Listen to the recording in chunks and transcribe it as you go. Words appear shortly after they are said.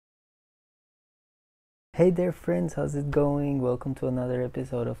Hey there friends, how's it going? Welcome to another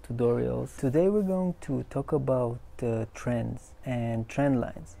episode of Tutorials. Today we're going to talk about trends and trend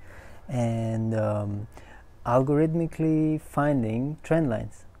lines and algorithmically finding trend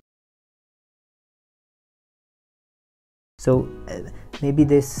lines. So maybe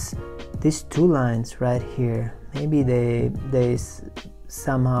these two lines right here, maybe they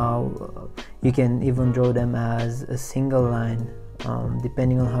somehow you can even draw them as a single line,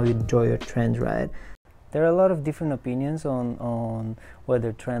 depending on how you draw your trends, right? There are a lot of different opinions on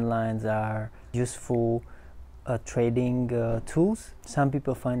whether trend lines are useful trading tools. Some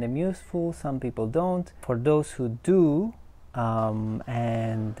people find them useful, some people don't. For those who do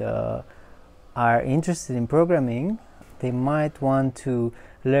and are interested in programming, they might want to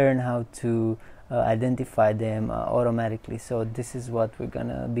learn how to identify them automatically. So this is what we're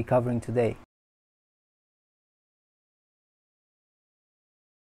gonna be covering today.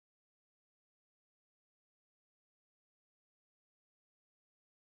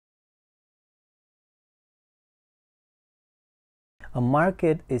 A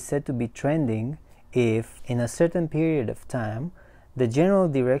market is said to be trending if, in a certain period of time, the general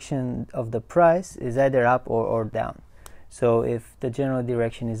direction of the price is either up or down. So if the general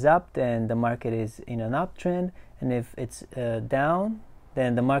direction is up, then the market is in an uptrend, and if it's down,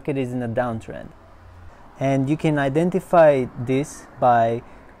 then the market is in a downtrend. And you can identify this by,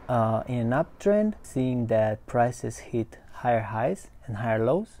 in an uptrend, seeing that prices hit higher highs and higher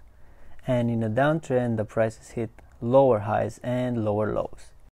lows, and in a downtrend, the prices hit lower highs and lower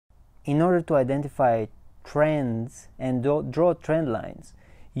lows. In order to identify trends and draw trend lines,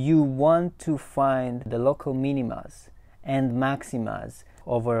 you want to find the local minimas and maximas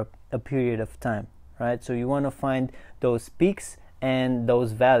over a period of time, right? So you want to find those peaks and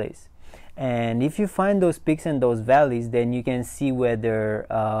those valleys. And if you find those peaks and those valleys, then you can see whether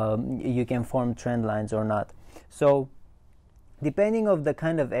you can form trend lines or not. So depending on the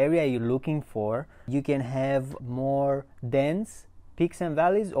kind of area you're looking for, you can have more dense peaks and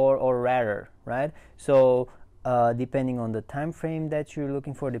valleys or rarer, right? So depending on the time frame that you're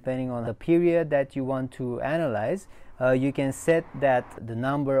looking for, depending on the period that you want to analyze, you can set that the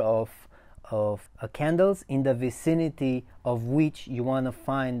number of candles in the vicinity of which you want to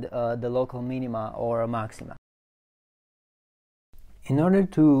find the local minima or a maxima. In order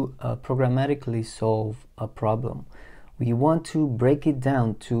to programmatically solve a problem, we want to break it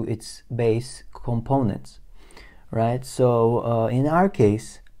down to its base components, right? So in our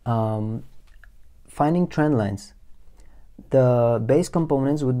case, finding trend lines, the base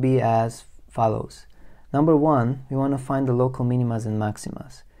components would be as follows. Number one, we want to find the local minimas and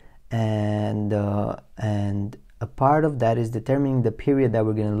maximas, and a part of that is determining the period that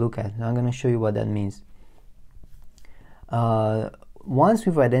we're going to look at. Now I'm going to show you what that means. Once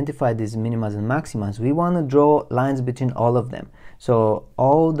we've identified these minimas and maximas, we want to draw lines between all of them. So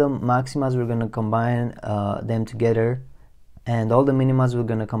all the maximas, we're going to combine them together, and all the minimas, we're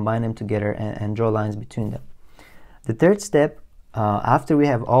going to combine them together and draw lines between them. The third step, after we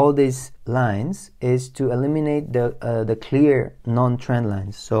have all these lines, is to eliminate the clear non-trend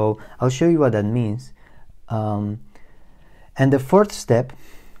lines. So I'll show you what that means. And the fourth step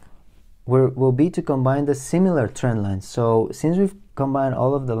will be to combine the similar trend lines. So since we've combined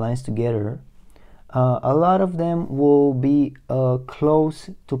all of the lines together, a lot of them will be close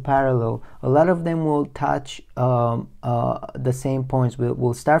to parallel. A lot of them will touch the same points.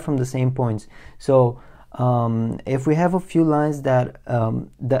 We'll start from the same points. So if we have a few lines that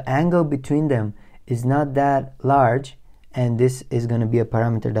the angle between them is not that large, and this is going to be a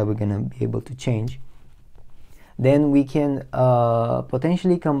parameter that we're going to be able to change, then we can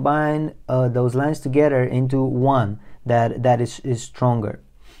potentially combine those lines together into one that is stronger.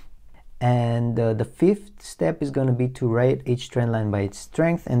 And the fifth step is going to be to rate each trend line by its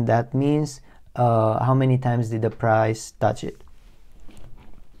strength, and that means how many times did the price touch it.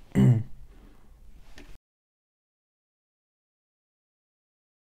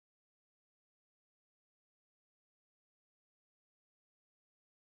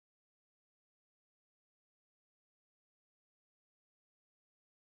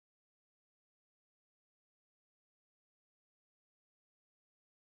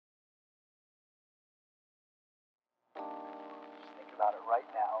 About it right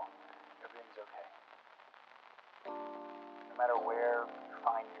now, everything's okay. No matter where you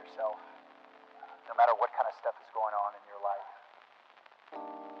find yourself, no matter what kind of stuff is going on in your life,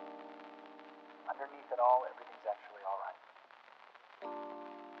 underneath it all, everything's actually all right.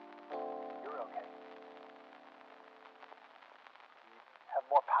 You're okay. You have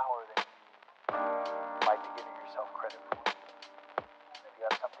more power than you might be giving yourself credit for. If you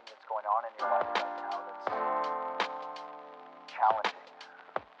have something that's going on in your life right now that's challenging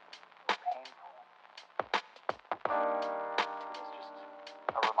or painful. It's just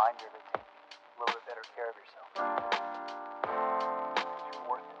a reminder to take a little bit better care of yourself. Because you're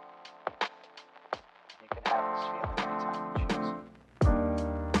worth it. You can have this feeling anytime you choose.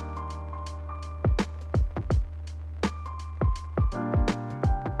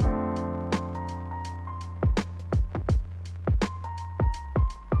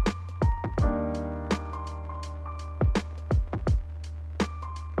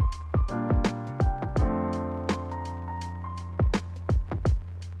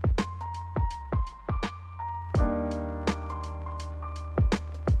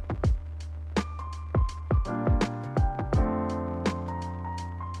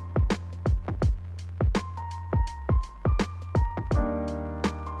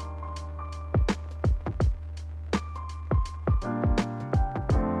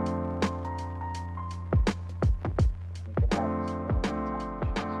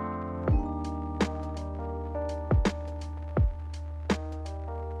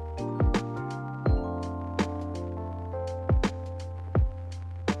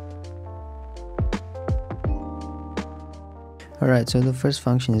 Alright, so the first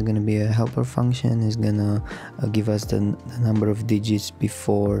function is going to be a helper function. Is going to give us the number of digits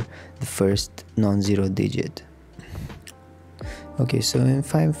before the first non-zero digit. Okay, so in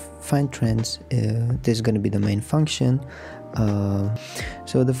find trends, this is going to be the main function.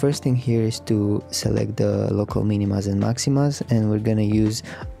 So the first thing here is to select the local minimas and maximas, and we're going to use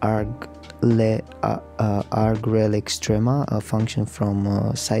argrel extrema, a function from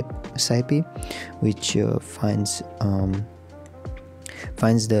SciPy, which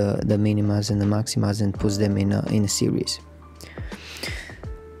finds the minimas and the maximas and puts them in a series.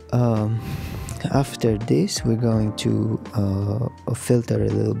 After this, we're going to filter a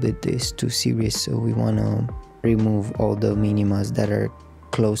little bit this to series. So we want to remove all the minimas that are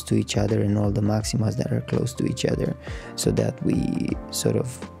close to each other and all the maximas that are close to each other, so that we sort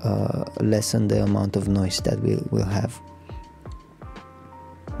of lessen the amount of noise that we'll have.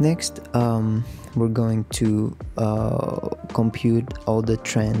 Next, we're going to compute all the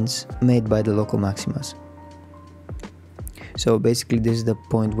trends made by the local maximas. So basically this is the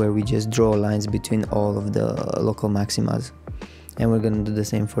point where we just draw lines between all of the local maximas, and we're going to do the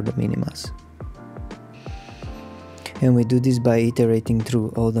same for the minimas. And we do this by iterating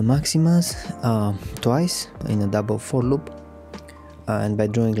through all the maximas twice in a double for loop. And by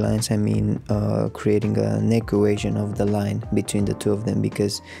drawing lines, I mean creating an equation of the line between the two of them,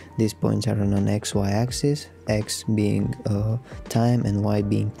 because these points are on an xy axis, x being time and y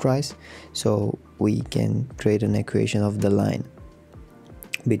being price. So we can create an equation of the line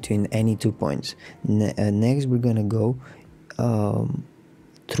between any 2 points. Next, we're gonna go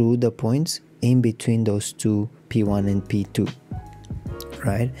through the points in between those two, P1 and P2.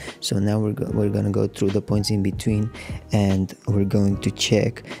 Right, so now we're gonna go through the points in between, and we're going to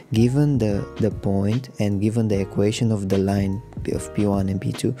check, given the point and given the equation of the line of P1 and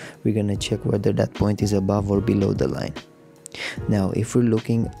P2, we're gonna check whether that point is above or below the line. Now if we're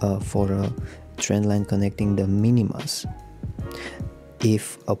looking for a trend line connecting the minimas,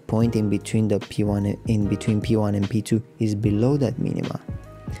 if a point in between the P1 and P2 is below that minima,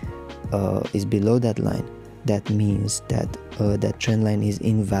 is below that line, that means that that trend line is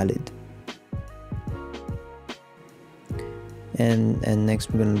invalid. And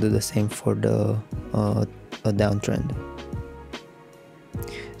next we're going to do the same for the downtrend.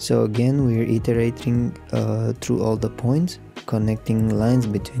 So again, we're iterating through all the points, connecting lines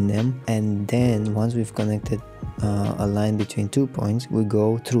between them, and then once we've connected a line between 2 points, we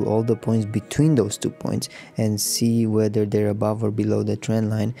go through all the points between those 2 points and see whether they're above or below the trend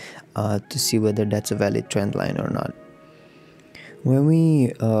line, to see whether that's a valid trend line or not. When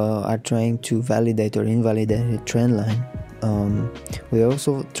we are trying to validate or invalidate a trend line, we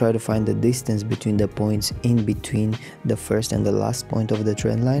also try to find the distance between the points in between the first and the last point of the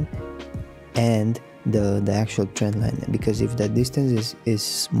trend line and the actual trend line, because if that distance is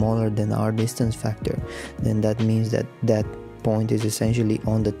smaller than our distance factor, then that means that that point is essentially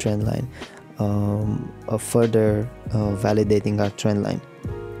on the trend line, further validating our trend line.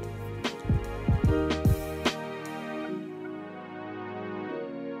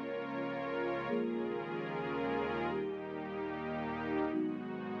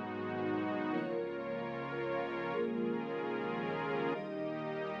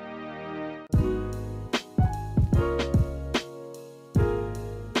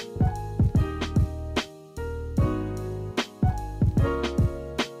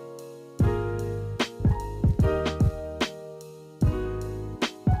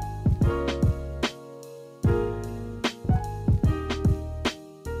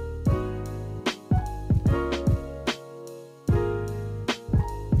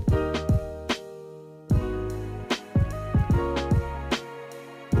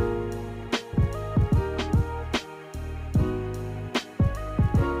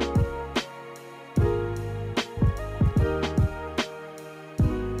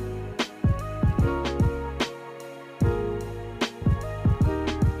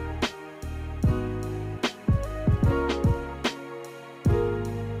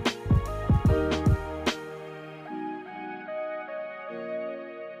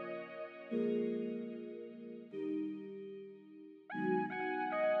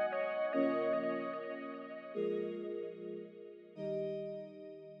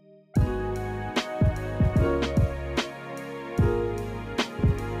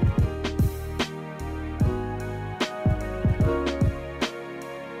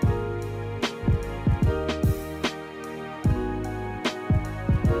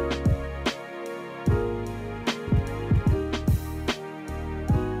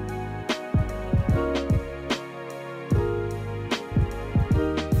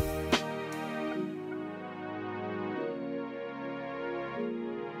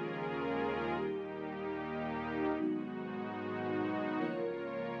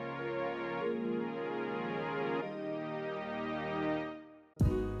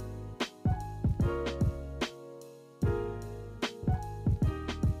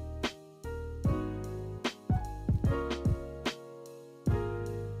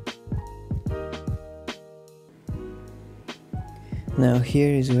 Now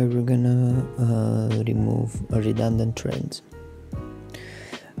here is where we're gonna remove redundant trends.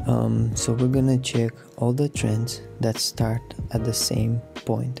 So we're gonna check all the trends that start at the same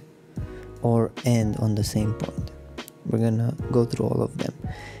point or end on the same point. We're gonna go through all of them,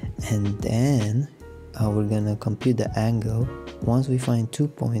 and then we're gonna compute the angle once we find two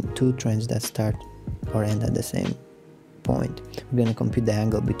trends that start or end at the same point. We're gonna compute the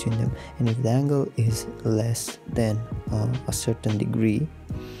angle between them, and if the angle is less than a certain degree,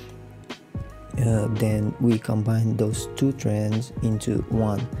 then we combine those two trends into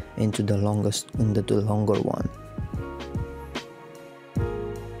the longer one.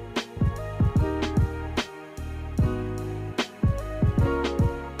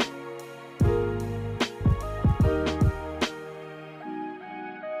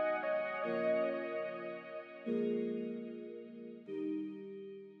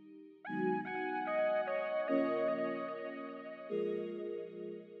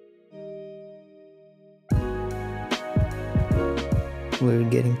 We're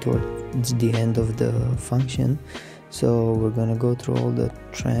getting towards the end of the function, so we're gonna go through all the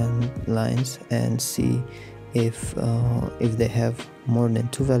trend lines and see if they have more than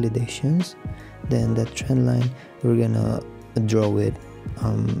two validations. Then that trend line, we're gonna draw it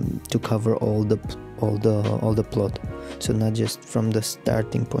to cover all the plot, so not just from the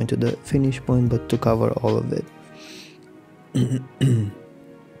starting point to the finish point, but to cover all of it.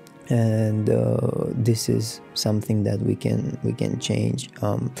 And this is something that we can change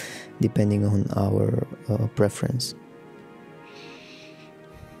depending on our preference.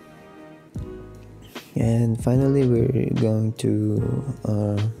 And finally, we're going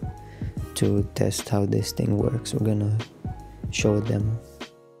to test how this thing works. We're gonna show a demo.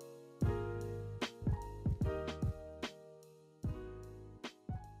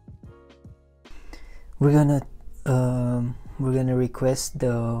 We're gonna request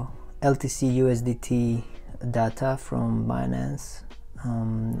the LTC USDT data from Binance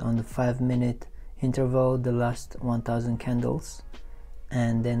on the 5-minute interval, the last 1000 candles,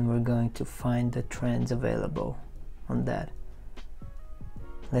 and then we're going to find the trends available on that.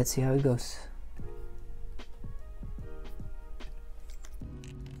 Let's see how it goes.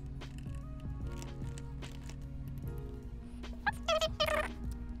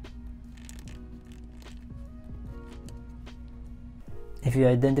 If you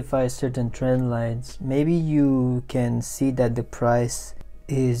identify certain trend lines, maybe you can see that the price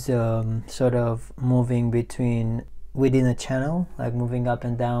is sort of moving within a channel, like moving up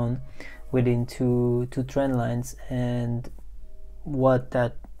and down within two trend lines. And what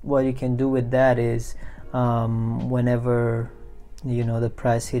you can do with that is whenever the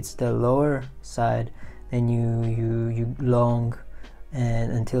price hits the lower side, then you long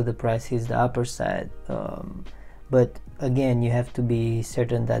and until the price hits the upper side. But again, you have to be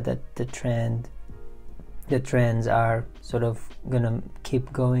certain that the trends are sort of gonna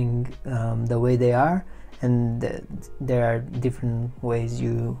keep going the way they are, and there are different ways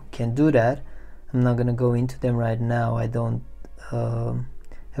you can do that. I'm not gonna go into them right now. I don't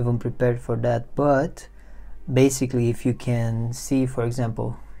haven't prepared for that, but basically, if you can see, for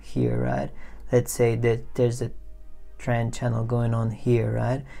example, here, right? Let's say that there's a trend channel going on here,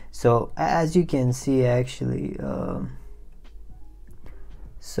 right? So as you can see, actually,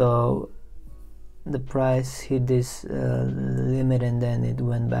 so the price hit this limit and then it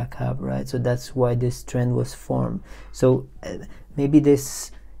went back up, right? So that's why this trend was formed. So maybe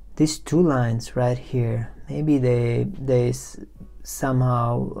these two lines right here, maybe they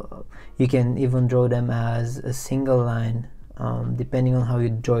somehow you can even draw them as a single line, depending on how you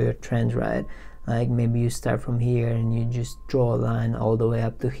draw your trend, right? Like maybe you start from here and you just draw a line all the way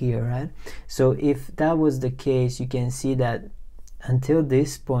up to here, right? So if that was the case, you can see that until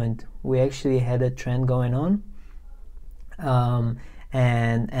this point we actually had a trend going on,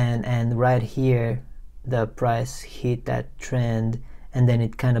 and right here the price hit that trend and then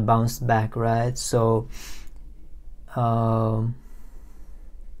it kind of bounced back, right? So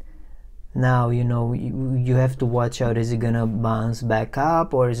now you have to watch out. Is it gonna bounce back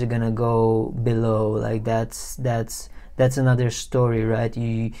up or is it gonna go below? Like that's another story, right?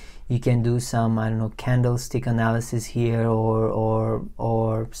 You can do some, I don't know, candlestick analysis here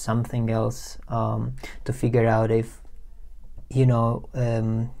or something else to figure out if this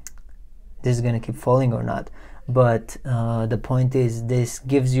is gonna keep falling or not. But the point is, this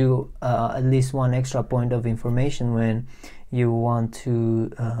gives you at least one extra point of information when you want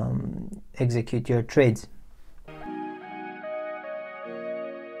to execute your trades.